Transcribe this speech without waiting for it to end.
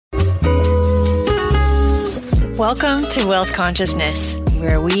Welcome to Wealth Consciousness,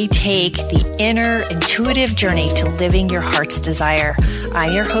 where we take the inner intuitive journey to living your heart's desire.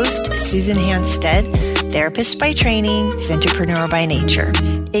 I'm your host, Susan Hanstead, therapist by training, entrepreneur by nature.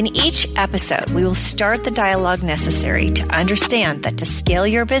 In each episode, we will start the dialogue necessary to understand that to scale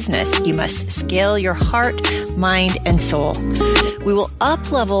your business, you must scale your heart, mind, and soul. We will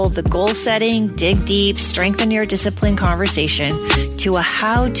up-level the goal-setting, dig deep, strengthen your discipline conversation to a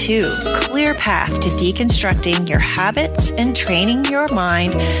how-to, clear path to deconstructing your habits and training your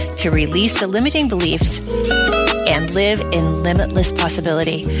mind to release the limiting beliefs and live in limitless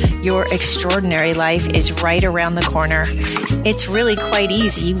possibility. Your extraordinary life is right around the corner. It's really quite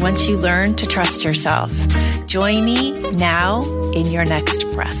easy once you learn to trust yourself. Join me now in your next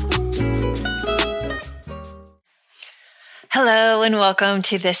breath. Hello and welcome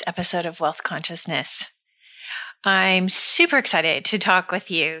to this episode of Wealth Consciousness. I'm super excited to talk with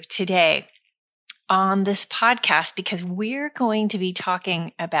you today on this podcast because we're going to be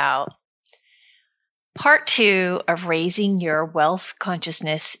talking about part 2 of raising your wealth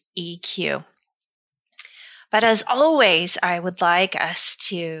consciousness EQ. But as always, I would like us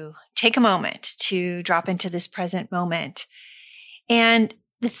to take a moment to drop into this present moment. And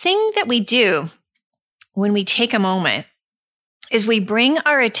the thing that we do when we take a moment is we bring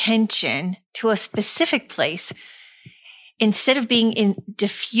our attention to a specific place instead of being in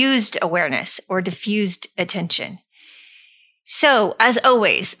diffused awareness or diffused attention. So, as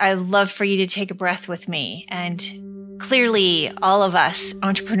always, I'd love for you to take a breath with me. And clearly, all of us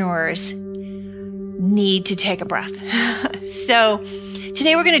entrepreneurs need to take a breath. So,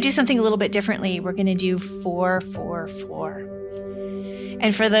 today we're going to do something a little bit differently. We're going to do 4-4-4.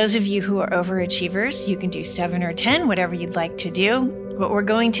 And for those of you who are overachievers, you can do 7 or 10, whatever you'd like to do. But we're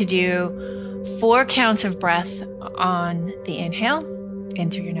going to do 4 counts of breath on the inhale, in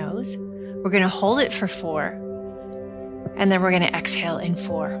through your nose. We're going to hold it for 4. And then we're going to exhale in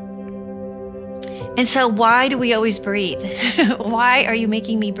 4. And so why do we always breathe? Why are you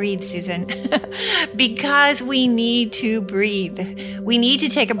making me breathe, Susan? Because we need to breathe. We need to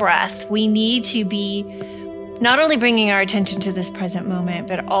take a breath. We need to be not only bringing our attention to this present moment,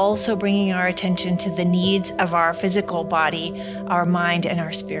 but also bringing our attention to the needs of our physical body, our mind, and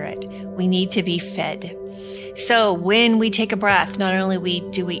our spirit. We need to be fed. So when we take a breath, not only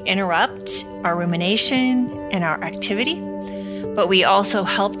do we interrupt our rumination and our activity, but we also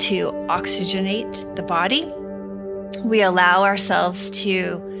help to oxygenate the body. We allow ourselves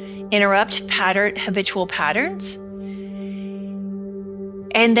to interrupt habitual patterns.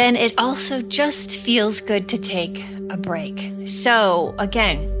 And then it also just feels good to take a break. So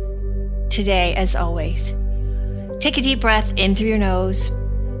again, today, as always, take a deep breath in through your nose.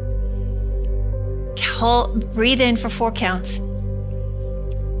 Breathe in for 4 counts.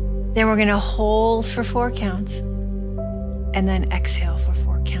 Then we're going to hold for 4 counts. And then exhale for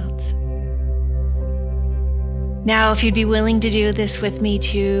 4 counts. Now, if you'd be willing to do this with me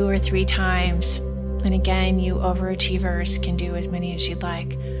 2 or 3 times, and again, you overachievers can do as many as you'd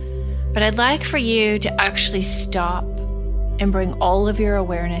like. But I'd like for you to actually stop and bring all of your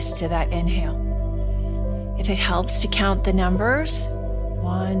awareness to that inhale. If it helps to count the numbers,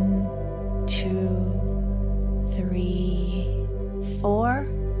 1, 2, 3, 4.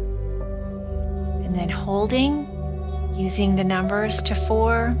 And then holding, using the numbers to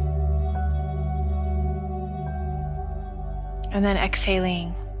 4. And then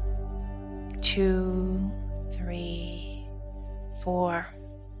exhaling. 2, 3, 4.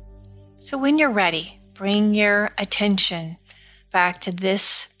 So when you're ready, bring your attention back to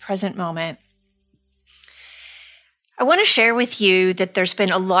this present moment. I want to share with you that there's been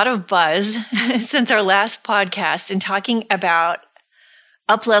a lot of buzz since our last podcast in talking about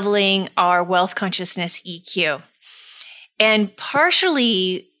up-leveling our wealth consciousness EQ. And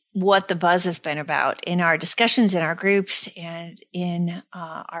partially what the buzz has been about in our discussions in our groups and in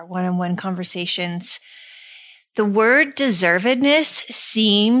our one-on-one conversations, the word deservedness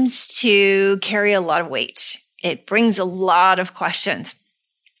seems to carry a lot of weight. It brings a lot of questions.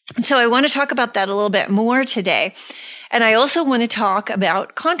 And so I want to talk about that a little bit more today. And I also want to talk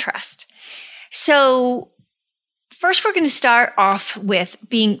about contrast. So first, we're going to start off with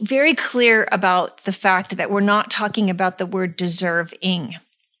being very clear about the fact that we're not talking about the word deserving.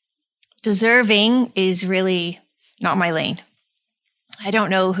 Deserving is really not my lane. I don't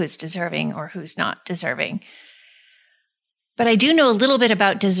know who's deserving or who's not deserving. But I do know a little bit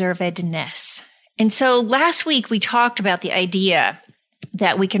about deservedness. And so last week we talked about the idea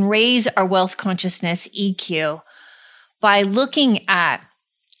that we can raise our wealth consciousness EQ by looking at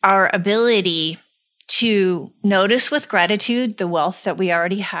our ability to notice with gratitude the wealth that we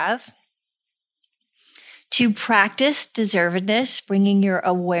already have, to practice deservedness, bringing your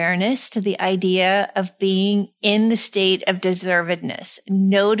awareness to the idea of being in the state of deservedness,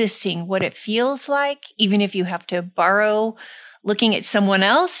 noticing what it feels like, even if you have to borrow, looking at someone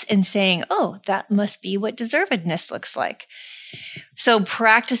else and saying, oh, that must be what deservedness looks like. So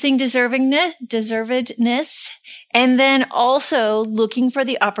practicing deservedness, and then also looking for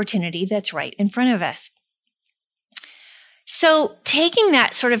the opportunity that's right in front of us. So taking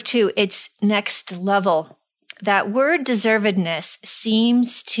that sort of to its next level, that word deservedness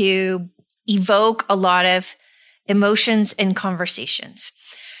seems to evoke a lot of emotions and conversations.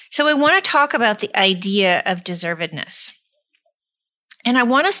 So I want to talk about the idea of deservedness. And I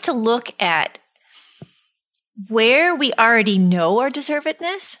want us to look at where we already know our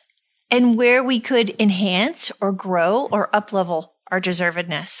deservedness and where we could enhance or grow or uplevel our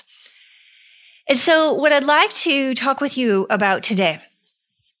deservedness. And so what I'd like to talk with you about today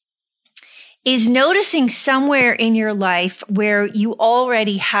is noticing somewhere in your life where you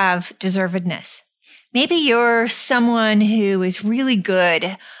already have deservedness. Maybe you're someone who is really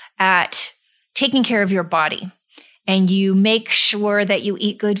good at taking care of your body, and you make sure that you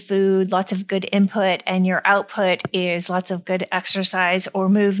eat good food, lots of good input, and your output is lots of good exercise or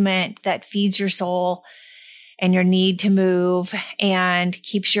movement that feeds your soul and your need to move and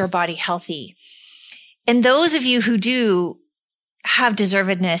keeps your body healthy. And those of you who do have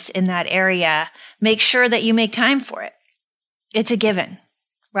deservedness in that area, make sure that you make time for it. It's a given,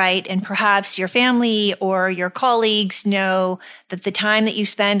 right? And perhaps your family or your colleagues know that the time that you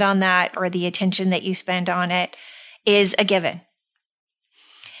spend on that or the attention that you spend on it is a given.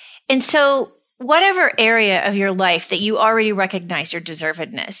 And so whatever area of your life that you already recognize your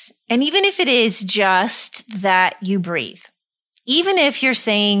deservedness, and even if it is just that you breathe, even if you're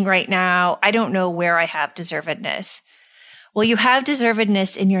saying right now, I don't know where I have deservedness, well, you have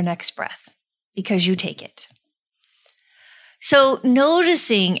deservedness in your next breath because you take it. So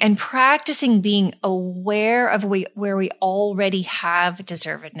noticing and practicing being aware of where we already have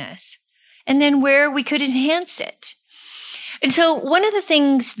deservedness, and then where we could enhance it. And so one of the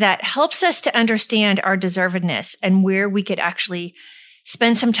things that helps us to understand our deservedness and where we could actually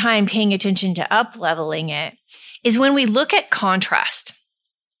spend some time paying attention to up-leveling it is when we look at contrast.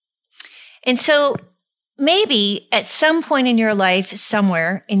 And so maybe at some point in your life,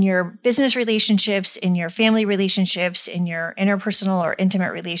 somewhere in your business relationships, in your family relationships, in your interpersonal or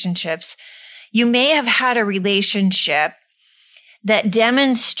intimate relationships, you may have had a relationship that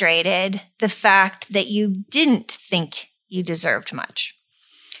demonstrated the fact that you didn't think you deserved much.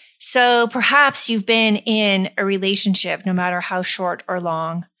 So perhaps you've been in a relationship, no matter how short or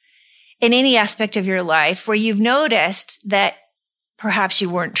long, in any aspect of your life where you've noticed that perhaps you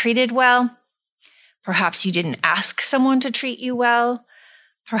weren't treated well. Perhaps you didn't ask someone to treat you well.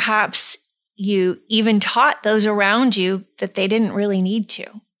 Perhaps you even taught those around you that they didn't really need to.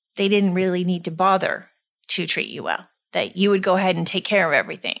 They didn't really need to bother to treat you well, that you would go ahead and take care of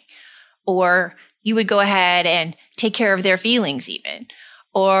everything. Or you would go ahead and take care of their feelings even.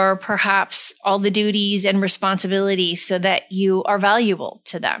 Or perhaps all the duties and responsibilities so that you are valuable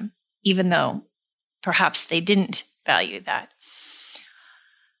to them, even though perhaps they didn't value that.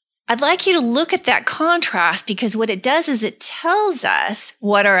 I'd like you to look at that contrast because what it does is it tells us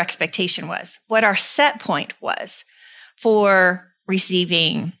what our expectation was, what our set point was for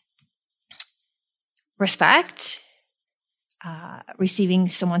receiving respect, receiving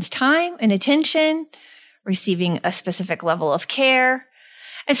someone's time and attention, receiving a specific level of care.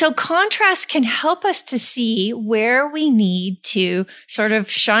 And so contrast can help us to see where we need to sort of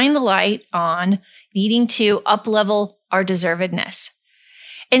shine the light on needing to up-level our deservedness.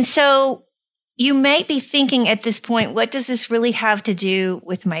 And so you might be thinking at this point, what does this really have to do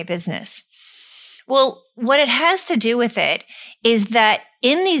with my business? Well, what it has to do with it is that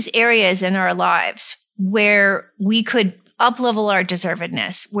in these areas in our lives where we could up-level our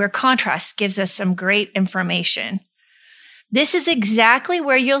deservedness, where contrast gives us some great information, this is exactly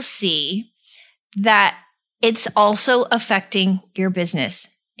where you'll see that it's also affecting your business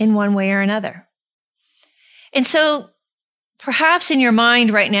in one way or another. And so perhaps in your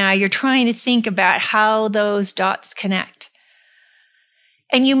mind right now, you're trying to think about how those dots connect.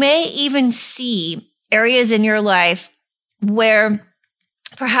 And you may even see areas in your life where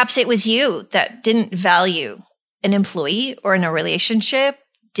perhaps it was you that didn't value an employee or in a relationship,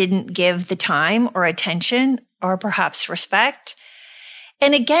 didn't give the time or attention or perhaps respect.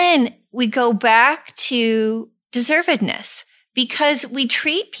 And again, we go back to deservedness because we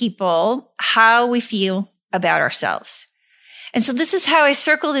treat people how we feel about ourselves. And so this is how I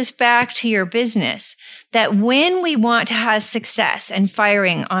circle this back to your business, that when we want to have success and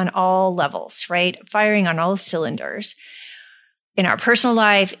firing on all levels, right? Firing on all cylinders in our personal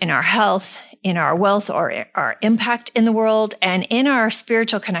life, in our health, in our wealth or our impact in the world, and in our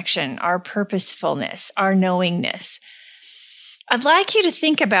spiritual connection, our purposefulness, our knowingness. I'd like you to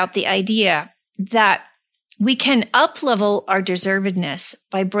think about the idea that we can up-level our deservedness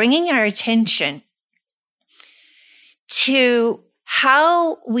by bringing our attention to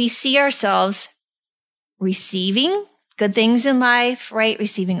how we see ourselves receiving good things in life, right?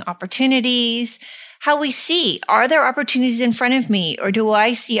 Receiving opportunities, how we see, are there opportunities in front of me, or do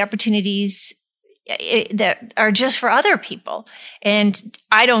I see opportunities that are just for other people and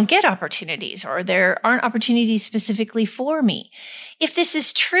I don't get opportunities, or there aren't opportunities specifically for me? If this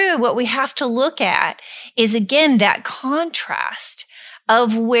is true, what we have to look at is, again, that contrast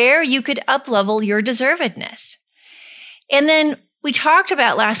of where you could up-level your deservedness. And then we talked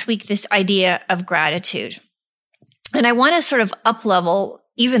about last week this idea of gratitude. And I want to sort of up-level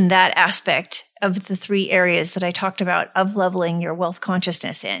even that aspect of the three areas that I talked about up-leveling your wealth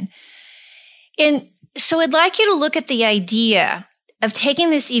consciousness in. And so I'd like you to look at the idea of taking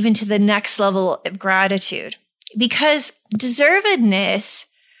this even to the next level of gratitude, because deservedness,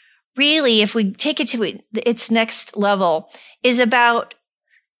 really, if we take it to its next level, is about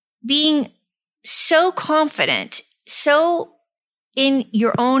being so confident, so in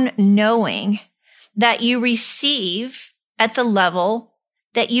your own knowing that you receive at the level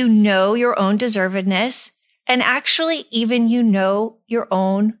that you know your own deservedness, and actually even you know your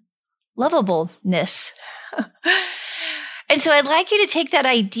own lovableness. And so I'd like you to take that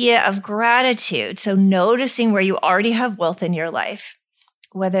idea of gratitude, so noticing where you already have wealth in your life,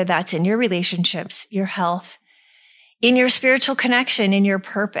 whether that's in your relationships, your health, in your spiritual connection, in your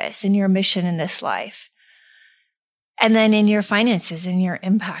purpose, in your mission in this life, and then in your finances, in your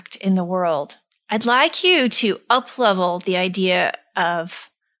impact in the world. I'd like you to up-level the idea of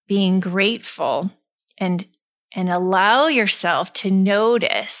being grateful and allow yourself to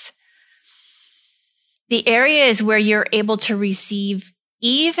notice the areas where you're able to receive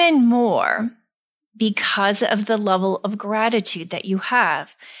even more because of the level of gratitude that you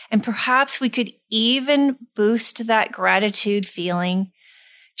have. And perhaps we could even boost that gratitude feeling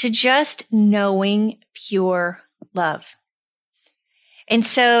to just knowing pure love. And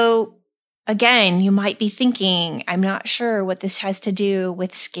so, again, you might be thinking, I'm not sure what this has to do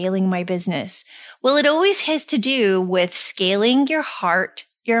with scaling my business. Well, it always has to do with scaling your heart,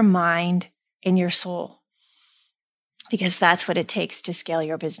 your mind, and your soul, because that's what it takes to scale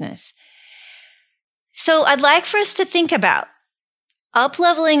your business. So I'd like for us to think about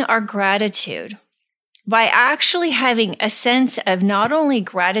up-leveling our gratitude by actually having a sense of not only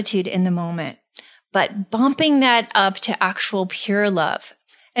gratitude in the moment, but bumping that up to actual pure love.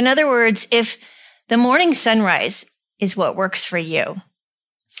 In other words, if the morning sunrise is what works for you,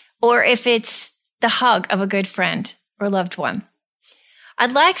 or if it's the hug of a good friend or loved one,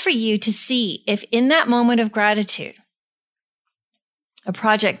 I'd like for you to see if in that moment of gratitude, a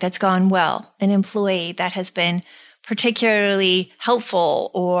project that's gone well, an employee that has been particularly helpful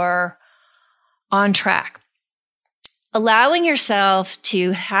or on track, allowing yourself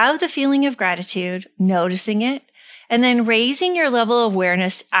to have the feeling of gratitude, noticing it, and then raising your level of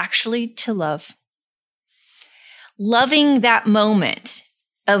awareness actually to love. Loving that moment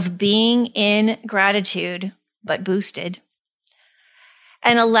of being in gratitude, but boosted,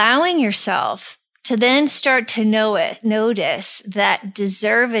 and allowing yourself to then start to notice that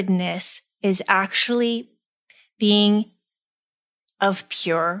deservedness is actually being of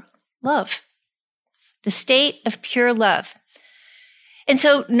pure love, the state of pure love. And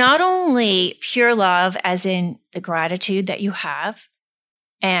so not only pure love as in the gratitude that you have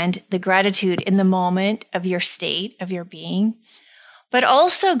and the gratitude in the moment of your state, of your being, but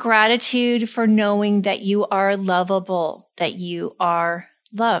also gratitude for knowing that you are lovable, that you are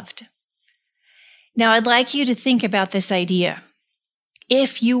loved. Now, I'd like you to think about this idea.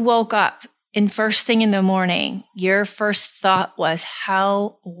 If you woke up and first thing in the morning, your first thought was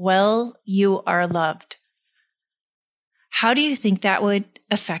how well you are loved, how do you think that would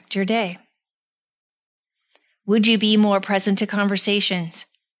affect your day? Would you be more present to conversations?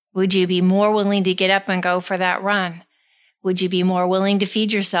 Would you be more willing to get up and go for that run? Would you be more willing to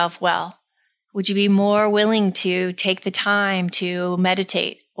feed yourself well? Would you be more willing to take the time to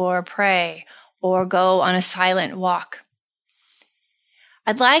meditate or pray or go on a silent walk?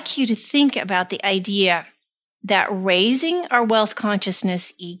 I'd like you to think about the idea that raising our wealth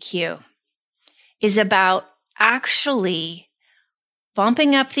consciousness EQ is about actually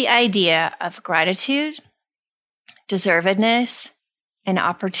bumping up the idea of gratitude, deservedness, and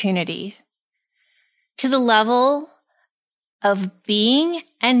opportunity to the level of being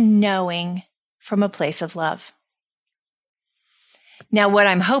and knowing from a place of love. Now, what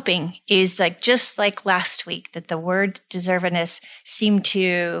I'm hoping is just like last week, that the word deservedness seemed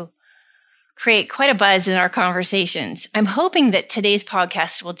to create quite a buzz in our conversations. I'm hoping that today's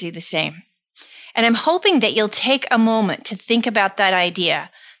podcast will do the same. And I'm hoping that you'll take a moment to think about that idea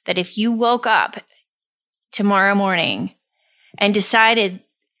that if you woke up tomorrow morning and decided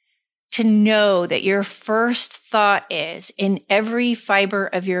to know that your first thought is in every fiber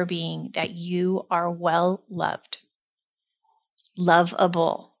of your being that you are well loved,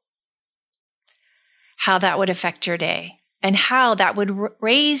 lovable, how that would affect your day and how that would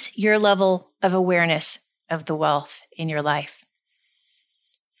raise your level of awareness of the wealth in your life.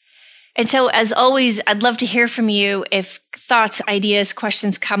 And so, as always, I'd love to hear from you if thoughts, ideas,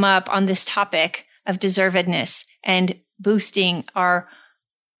 questions come up on this topic of deservedness and boosting our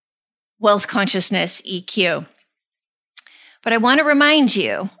wealth consciousness EQ. But I want to remind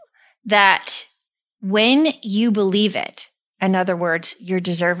you that when you believe it, in other words, your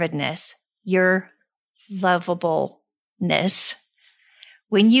deservedness, your lovableness,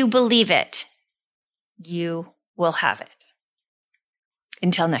 when you believe it, you will have it.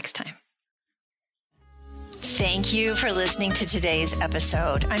 Until next time. Thank you for listening to today's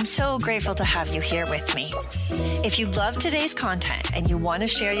episode. I'm so grateful to have you here with me. If you love today's content and you want to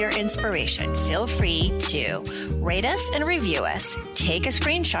share your inspiration, feel free to rate us and review us. Take a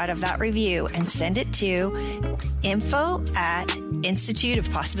screenshot of that review and send it to info@Institute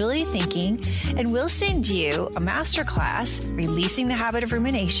of Possibility Thinking, and we'll send you a masterclass, Releasing the Habit of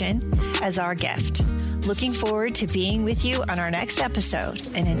Rumination, as our gift. Looking forward to being with you on our next episode.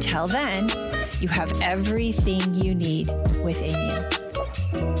 And until then, you have everything you need within you.